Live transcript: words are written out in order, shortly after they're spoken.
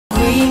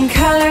green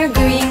color,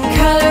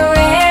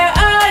 where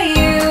are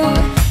you?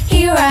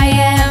 Here I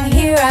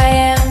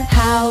am,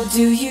 how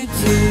do you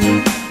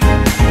do?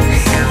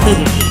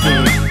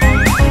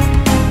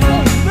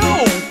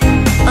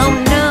 Oh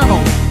no!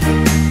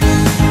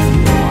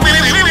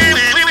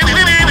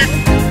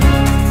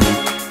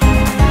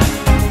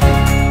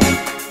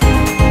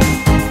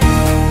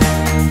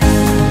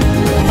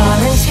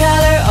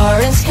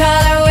 Orange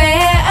color,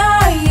 where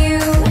are you?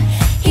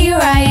 Here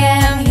I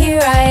am,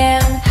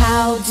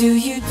 how do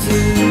you do?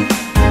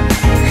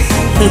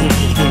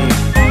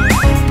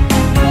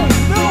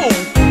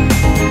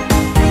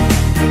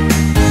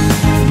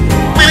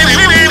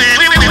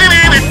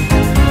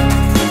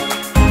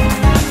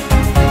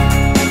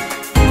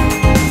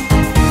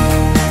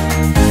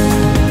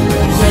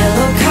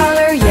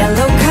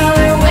 Yellow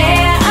color,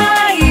 where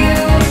are you?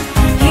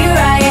 Here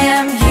I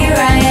am,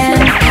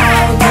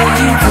 how do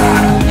you do?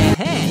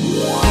 Hey!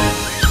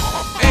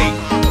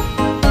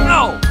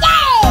 No!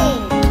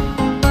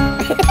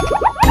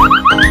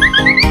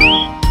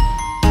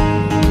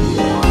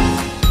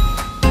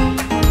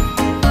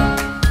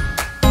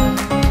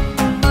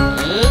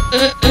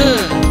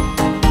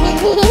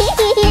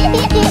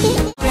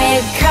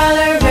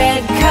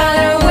 Red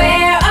color,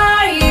 where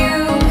are you?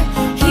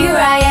 Here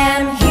I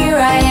am,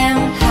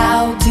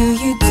 how do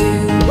you do?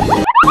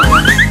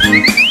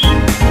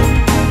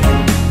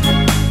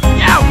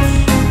 Ouch!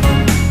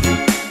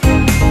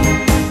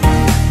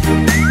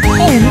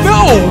 Oh no!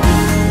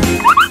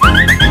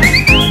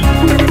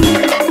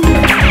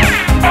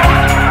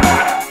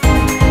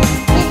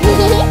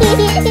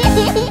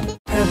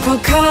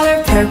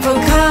 Purple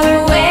color,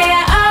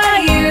 where are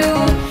you?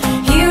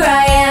 Here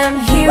I am,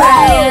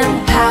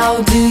 how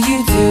do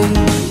you do?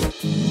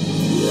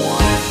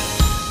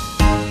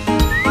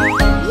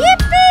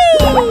 Yippee!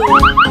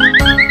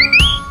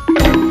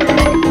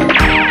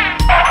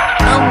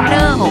 Oh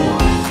no!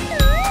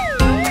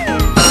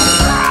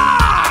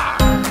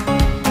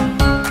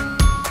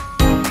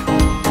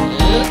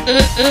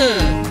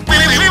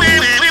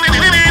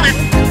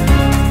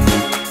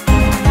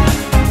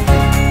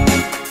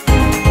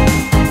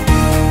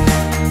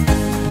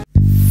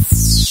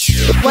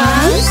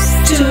 One,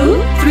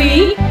 two,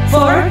 three,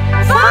 4,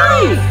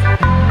 5.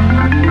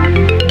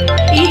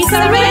 It's a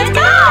red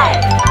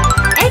guy.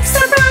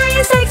 Extra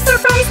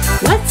prize,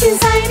 what's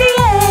inside the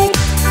egg?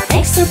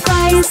 Extra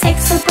prize,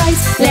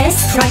 let's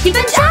try it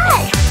and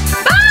try.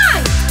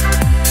 Bang!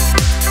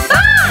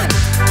 Bang!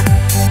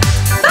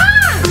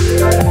 Bang!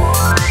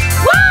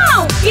 Wow,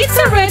 it's a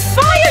red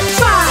fire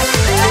truck.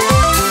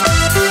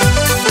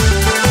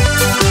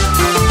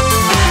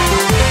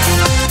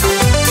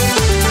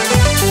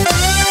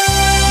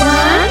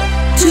 One,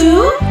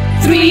 two,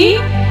 three,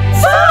 4.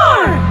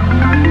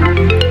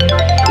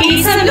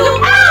 It's a blue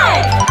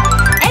egg.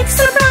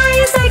 Extra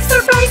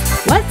prize,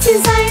 what's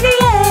inside the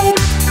egg?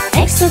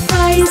 Extra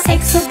prize,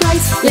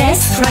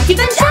 let's try it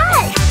and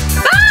try.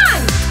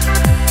 Bang!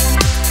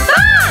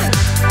 Bang!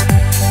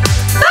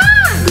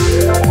 Bang!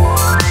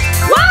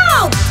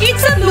 Wow,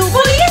 it's a blue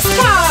police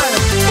car.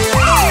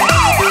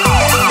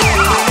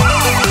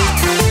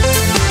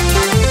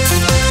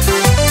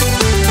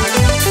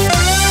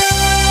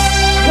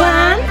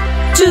 One,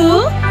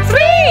 two,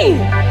 three.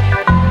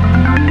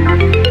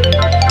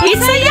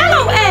 It's a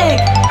yellow egg.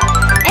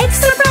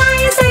 Extra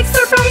prize,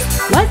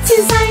 what's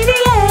inside the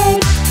egg?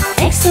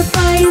 Extra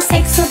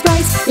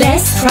prize,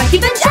 let's try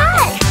it and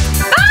try.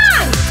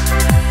 Bang!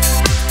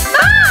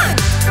 Bang!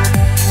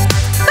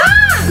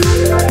 Bang!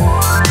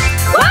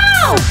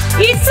 Wow,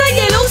 it's a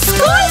yellow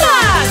school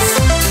bus.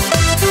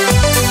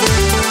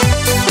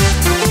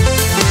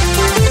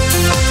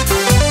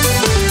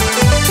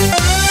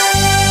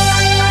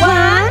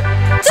 One,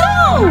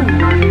 two.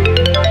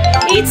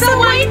 It's a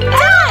white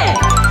egg.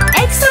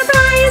 Extra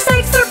prize,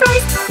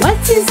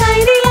 what's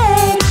inside the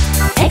egg?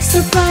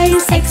 Extra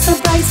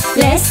prize,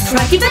 let's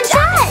try it and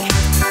try.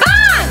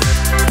 Bang!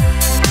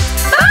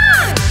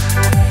 Bang!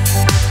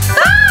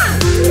 Bang!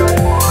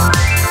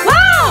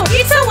 Wow,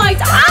 it's a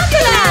white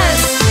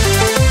ambulance.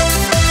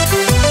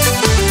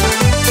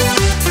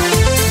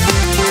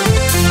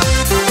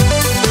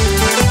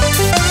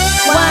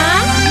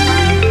 One,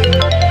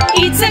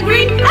 it's a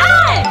green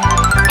egg.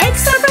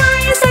 Extra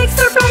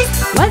prize,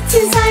 what's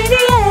inside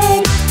the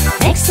egg?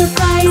 Extra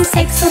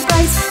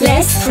prize,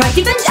 let's try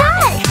it and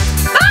try.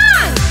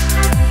 Bang!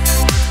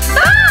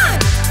 Bang!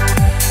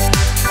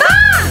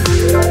 Bang!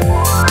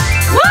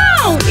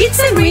 Wow, it's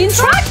a green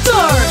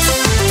tractor.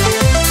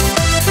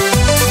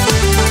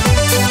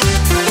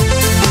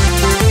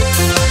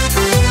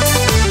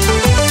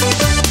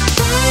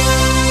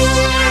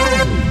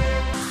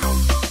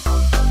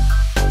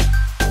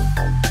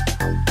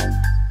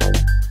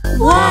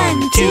 One,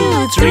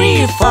 two,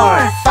 three,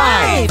 4,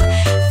 5.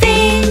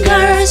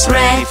 Fingers,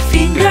 red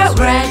finger,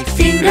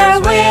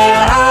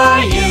 where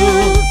are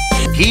you?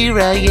 Here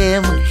I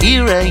am,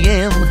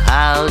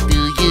 how do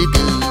you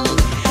do?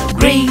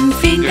 Green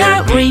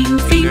finger,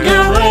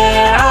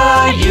 where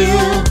are you?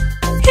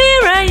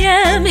 Here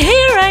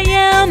I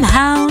am,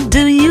 how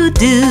do you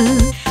do?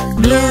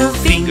 Blue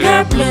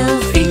finger,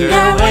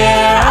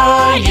 where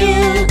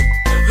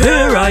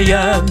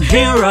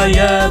here I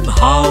am,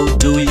 how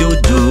do you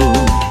do?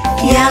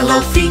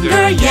 Yellow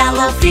finger,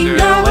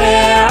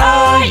 where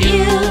are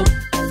you?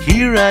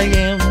 Here I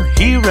am,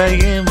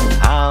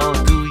 how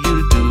do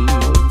you do?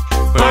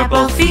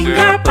 Purple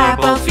finger,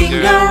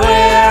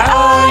 where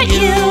are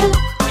you?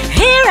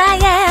 Here I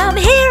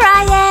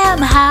am,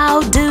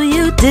 how do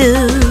you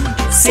do?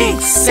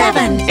 6,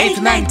 7,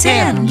 8, 9,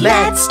 10,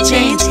 let's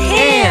change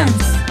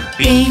hands.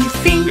 Pink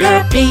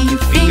finger,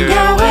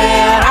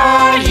 where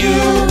are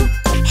you?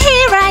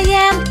 Here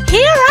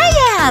I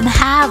am,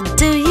 how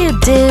do you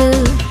do?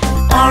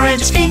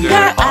 Orange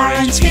finger,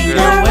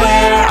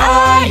 where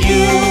are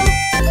you?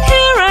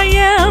 Here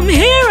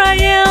I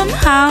am,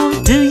 how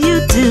do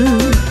you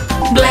do?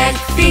 Black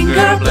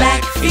finger,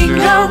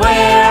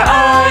 where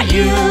are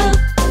you?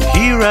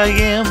 Here I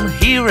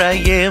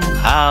am,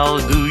 how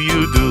do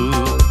you do?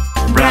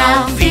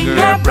 Brown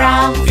finger,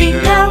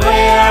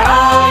 where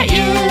are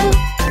you?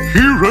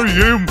 Here I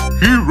am,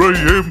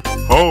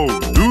 how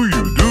do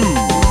you do?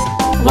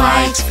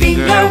 White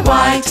finger,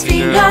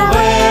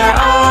 where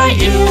are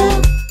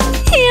you?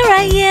 Here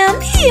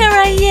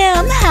I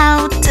am,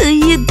 how do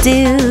you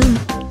do?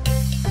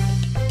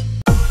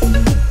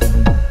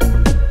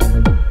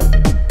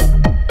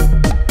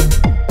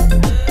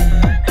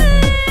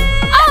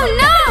 Oh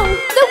no!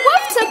 The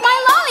wolf took my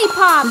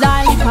lollipop!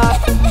 Lollipop.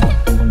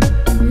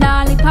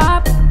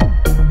 Lollipop.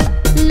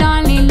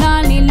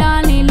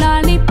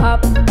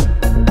 Lollipop.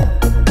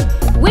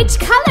 Which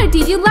color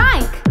did you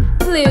like?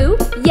 Blue,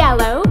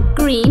 yellow,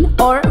 green,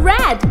 or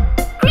red?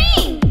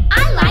 Green!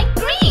 I like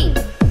green!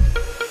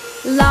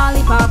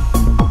 Lollipop.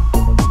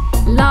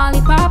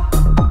 Lollipop.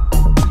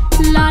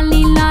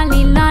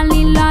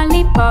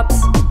 Lollipops.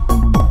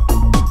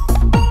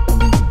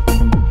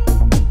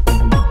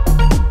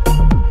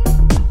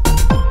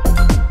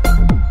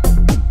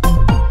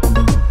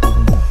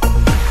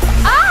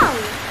 Oh!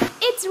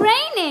 It's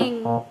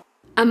raining!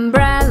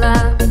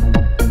 Umbrella.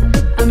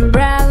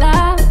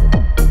 Umbrella.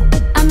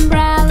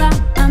 Umbrella.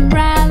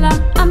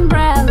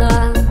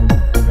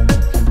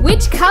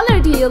 Which color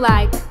do you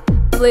like?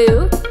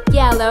 Blue,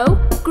 yellow,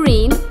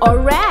 green, or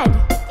red?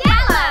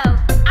 Yellow!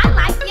 I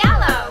like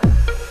yellow!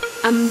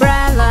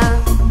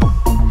 Umbrella.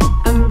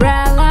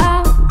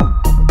 Umbrella.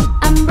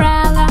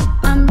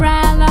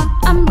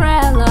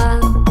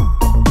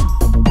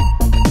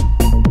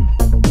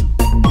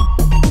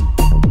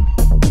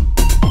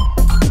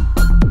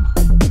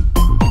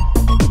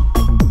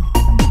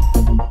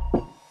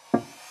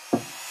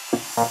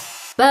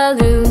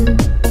 Balloon.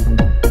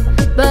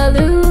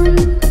 Balloon.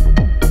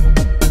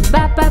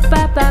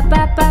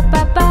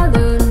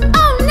 Balloon.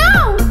 Oh no!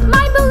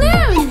 My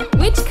balloon!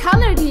 Which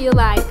color do you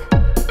like?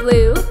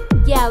 Blue,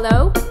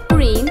 yellow,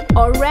 green,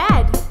 or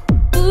red?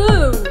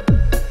 Blue!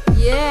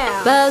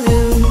 Yeah!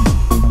 Balloon.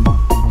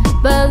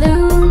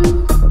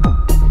 Balloon.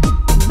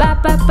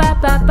 Balloon.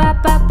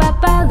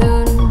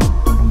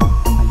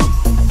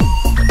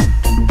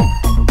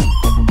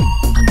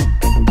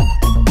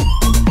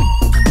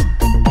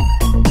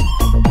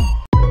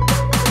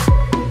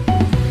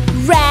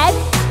 Red,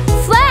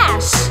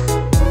 Flash.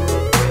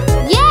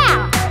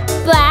 Yeah.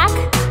 Black,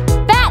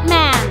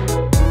 Batman.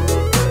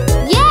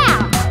 Yeah.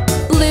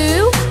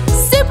 Blue,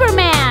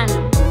 Superman.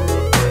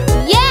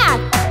 Yeah.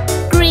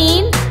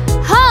 Green,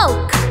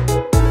 Hulk.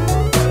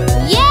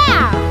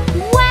 Yeah.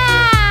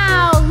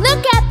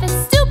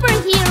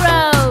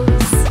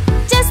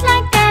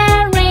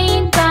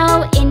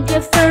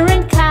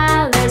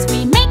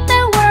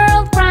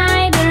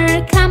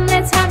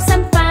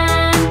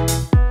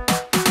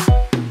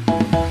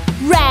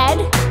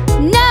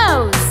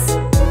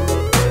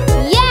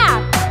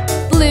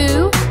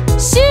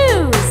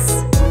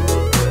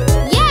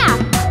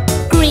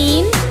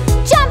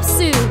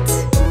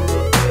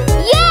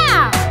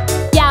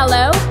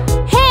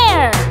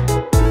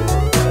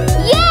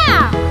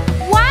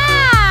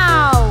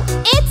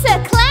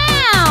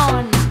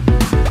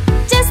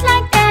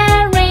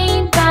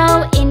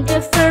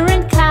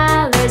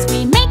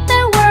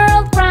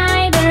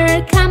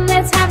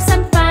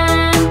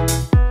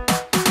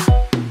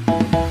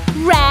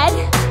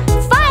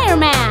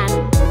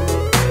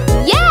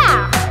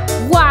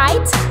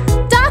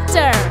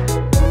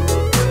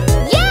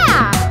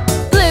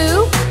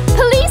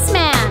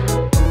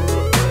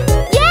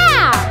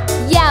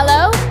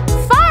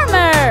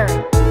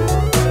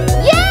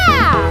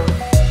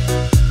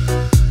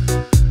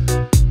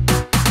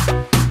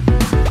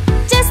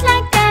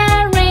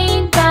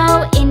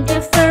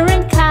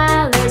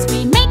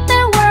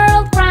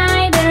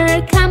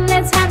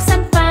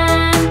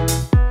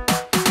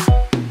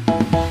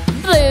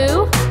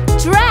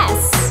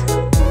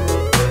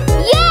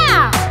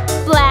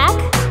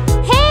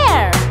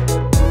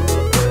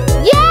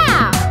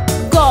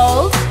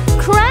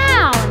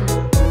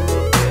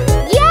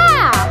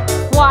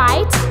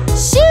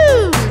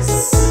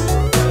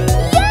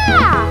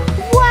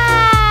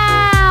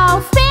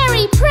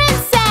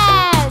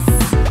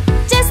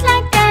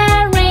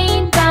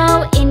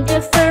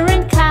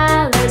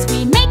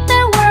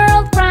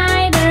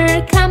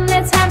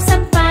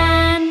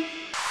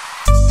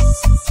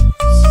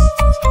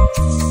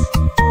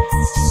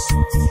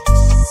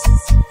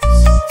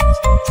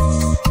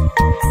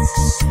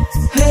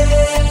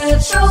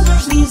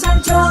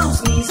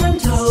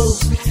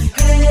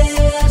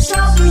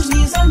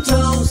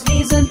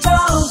 knees and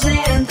toes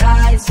and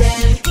eyes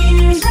and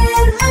ears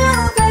and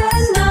mouth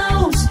and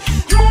nose.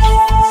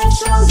 Head,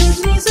 shoulders,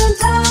 knees and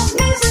toes,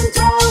 knees and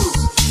toes.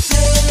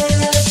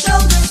 Head,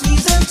 shoulders,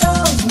 knees and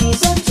toes,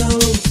 knees and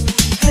toes.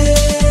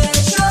 Head,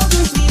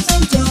 shoulders, knees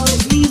and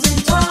toes, knees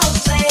and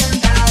toes and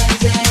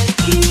eyes and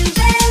ears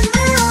and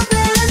mouth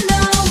and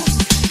nose.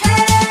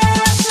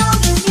 Head,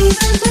 shoulders,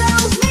 knees and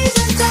toes, knees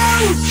and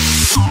toes.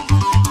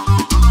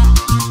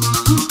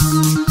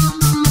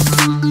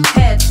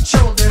 Head,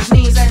 shoulders,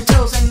 knees and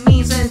toes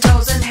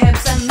and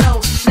hips and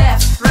nose.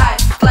 Left, right,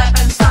 clap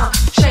and stomp.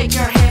 Shake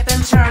your hip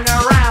and turn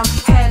around.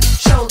 Head,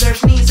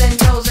 shoulders, knees and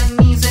toes and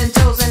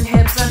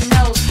hips and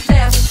nose.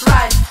 Left,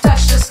 right,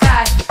 touch the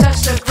sky,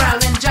 touch the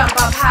ground and jump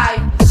up high.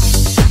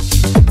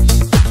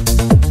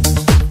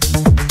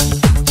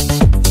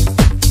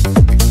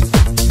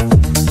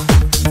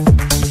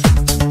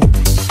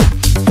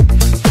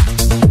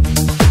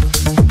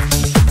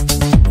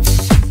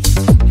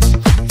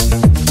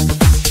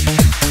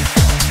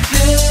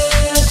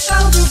 Head,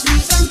 shoulders,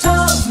 knees and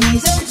toes,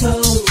 knees and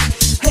toes.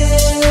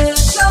 Head,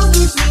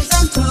 shoulders, knees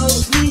and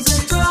toes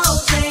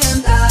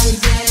and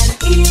eyes and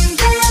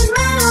ears and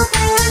mouth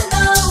and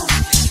nose.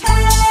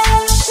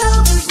 Head,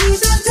 shoulders,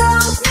 knees and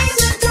toes, knees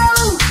and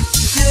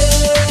toes.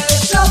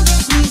 Head,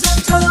 shoulders, knees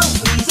and toes,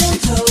 knees and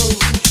toes.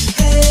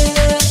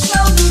 Head,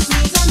 shoulders,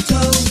 knees and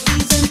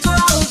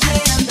toes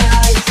and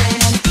eyes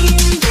and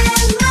ears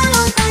and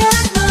mouth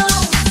and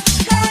nose.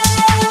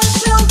 Head,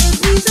 shoulders,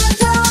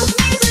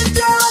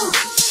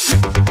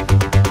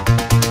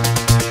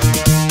 knees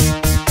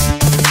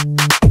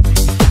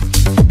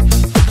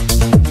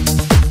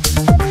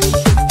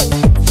and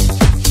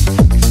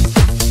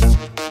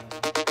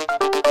toes, knees and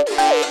toes.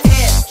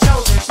 Head,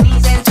 shoulders,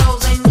 knees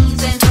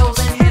and toes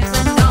and hips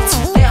and nose.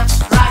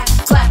 Left, right,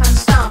 clap and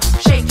stomp.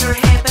 Shake your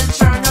hip and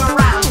turn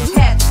around.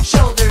 Head,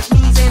 shoulders,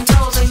 knees and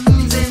toes and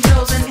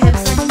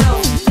hips and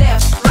nose.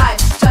 Left, right,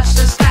 touch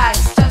the sky,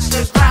 touch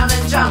the ground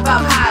and jump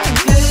up high.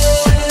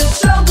 Head,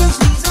 shoulders,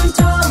 knees and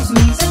toes.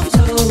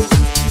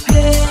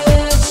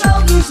 Head,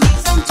 shoulders,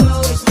 knees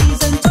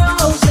and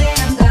toes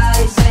and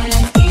eyes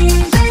and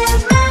ears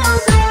and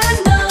mouth and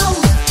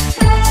nose.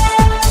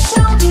 Head,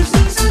 shoulders,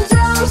 knees and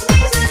toes,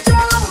 knees and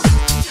toes.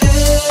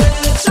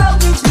 Head,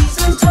 shoulders, knees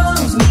and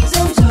toes, knees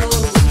and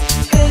toes.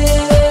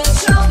 Head,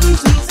 shoulders,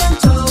 knees and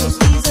toes,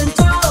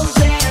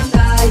 and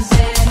eyes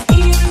and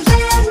ears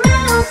and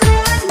mouth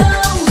and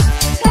nose.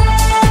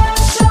 Head,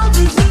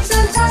 shoulders, knees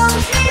and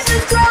toes, knees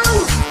and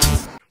toes.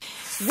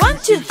 1,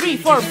 2, 3,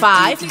 4,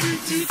 5.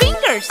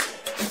 Fingers.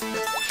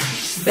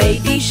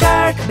 Baby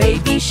shark,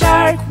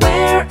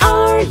 where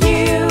are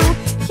you?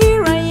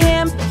 Here I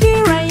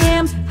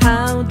am,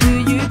 how do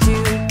you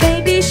do?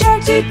 Baby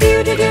shark, do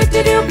do do do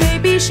do do.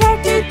 Baby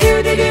shark, do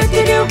do do do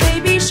do do.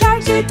 Baby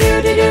shark, do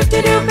do do do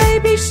do do.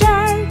 Baby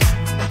shark.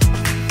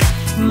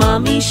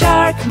 Mommy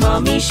shark,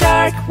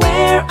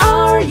 where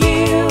are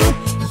you?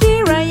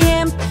 Here I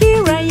am,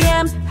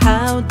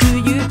 how do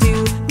you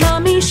do?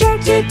 Mommy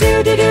shark, do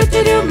do do do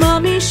do do.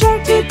 Mommy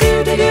shark, do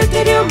do do do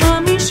do do.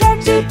 Mommy shark,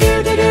 do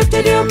do do do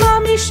do do.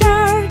 Mommy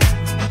shark.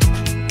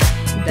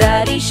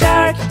 Daddy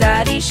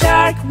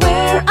shark,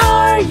 where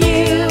are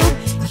you?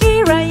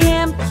 Here I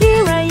am,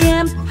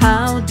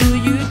 how do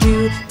you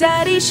do?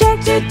 Daddy shark,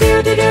 do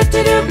do do do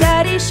do do.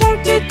 Daddy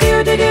shark, do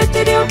do do do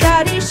do do.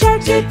 Daddy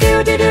shark, do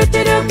do do do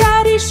do do.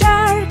 Daddy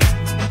shark.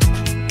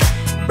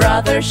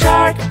 Brother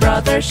shark,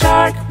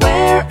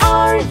 where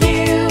are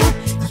you?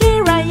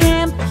 Here I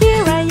am,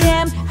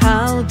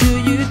 how do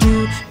you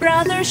do?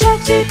 Brother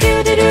shark, do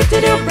do do do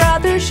do do.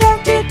 Brother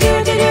shark, do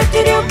do do do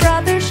do do.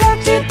 Brother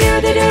shark, do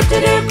do do do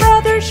do do.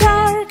 Brother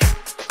shark.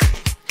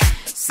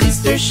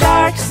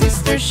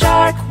 Sister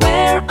shark,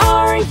 where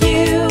are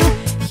you?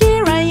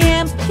 Here I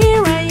am,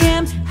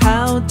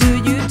 how do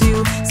you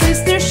do?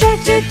 Sister shark,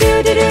 do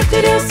do do do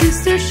do do.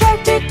 Sister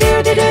shark, do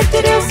do do do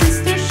do do.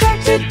 Sister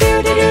shark, do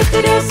do do do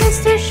do do.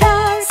 Sister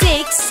shark.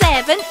 6,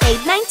 7,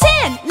 8, 9,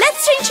 10.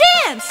 Let's change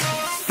hands.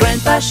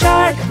 Grandpa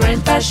shark,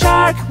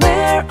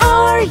 where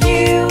are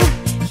you?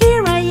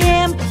 Here I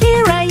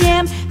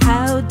am,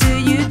 how do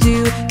you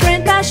do?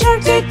 Grandpa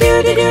shark, do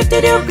do do do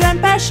do do.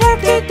 Grandpa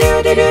shark, do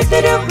do do do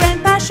do do.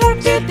 Grandpa shark,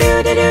 do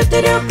do do do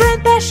do do.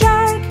 Grandpa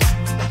shark.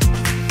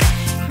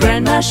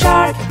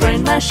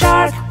 Grandma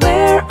shark,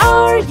 where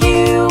are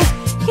you?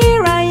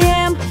 Here I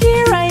am,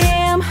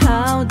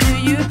 how do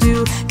you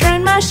do?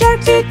 Grandma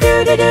shark, do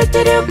do do do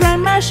do do.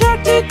 Grandma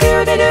shark, do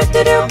do do do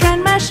do do.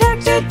 Grandma shark,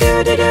 do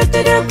do do do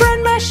do do.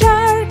 Grandma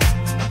shark.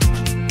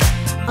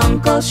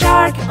 Uncle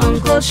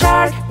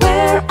shark,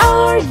 where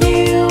are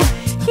you?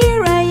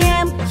 Here I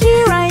am,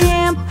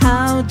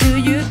 how do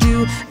you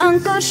do?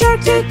 Uncle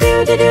shark, do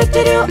do do do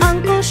do do.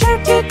 Uncle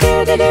shark, do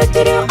do do do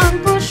do do.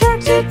 Uncle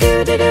shark, do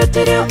do do do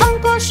do do.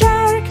 Uncle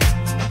shark.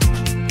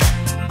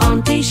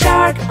 Auntie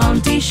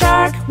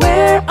shark,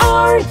 where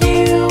are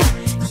you?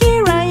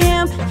 Here I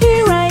am,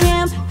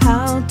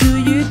 how do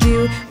you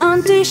do?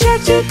 Auntie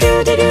shark, do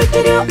do do do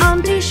do do.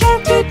 Auntie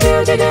shark, do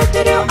do do do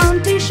do do.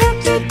 Auntie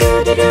shark, do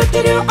do do do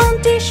do do.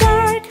 Auntie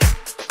shark.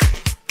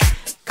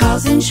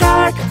 Cousin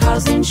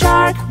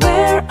shark,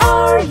 where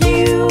are you?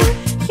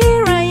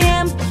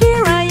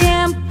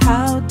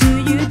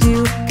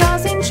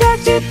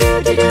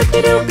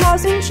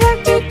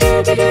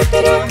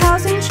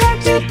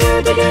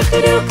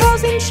 Cucudu